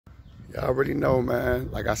Y'all already know,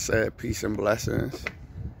 man. Like I said, peace and blessings.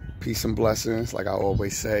 Peace and blessings, like I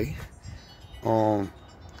always say. I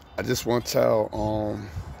just want to tell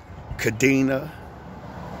Kadena,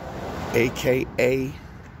 aka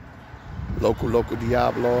Local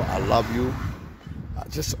Diablo, I love you.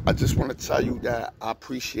 I just want to tell you that I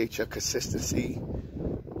appreciate your consistency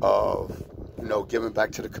of, giving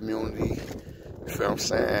back to the community. You feel what I'm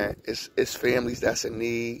saying? It's families that's in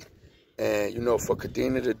need. And, for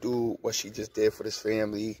Kadena to do what she just did for this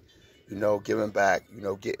family, giving back,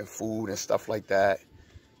 getting food and stuff like that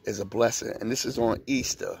is a blessing. And this is on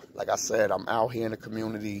Easter. Like I said, I'm out here in the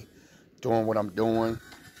community doing what I'm doing.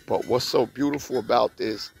 But what's so beautiful about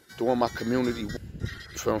this, doing my community work,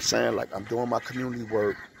 you feel what I'm saying? Like, I'm doing my community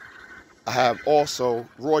work. I have also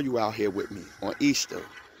Royal out here with me on Easter.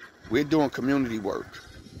 We're doing community work,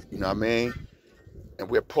 you know what I mean? And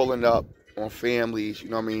we're pulling up on families,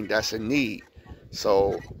 that's in need.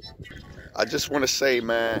 So I just want to say,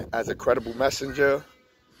 man, as a credible messenger,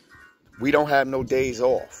 we don't have no days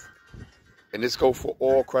off. And this goes for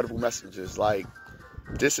all credible messengers. Like,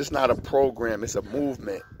 this is not a program, it's a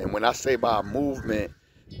movement. And when I say by a movement,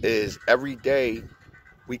 is every day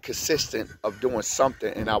we consistent of doing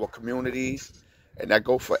something in our communities. And that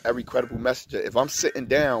go for every credible messenger. If I'm sitting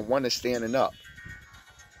down, one is standing up.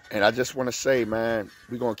 And I just want to say, man,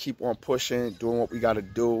 we're going to keep on pushing, doing what we got to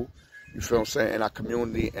do, you feel what I'm saying, in our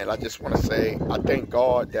community. And I just want to say, I thank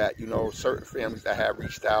God that, certain families that have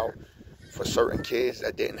reached out for certain kids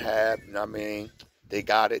that didn't have, they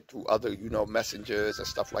got it through other, messengers and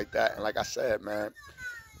stuff like that. And like I said, man,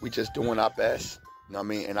 we just doing our best,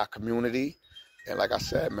 in our community. And like I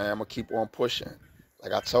said, man, I'm going to keep on pushing.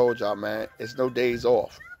 Like I told y'all, man, it's no days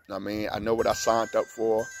off. I know what I signed up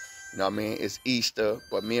for. It's Easter,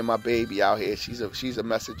 but me and my baby out here, she's a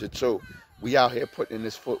messenger too. We out here putting in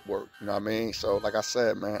this footwork, So like I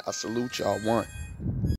said, man, I salute y'all. One.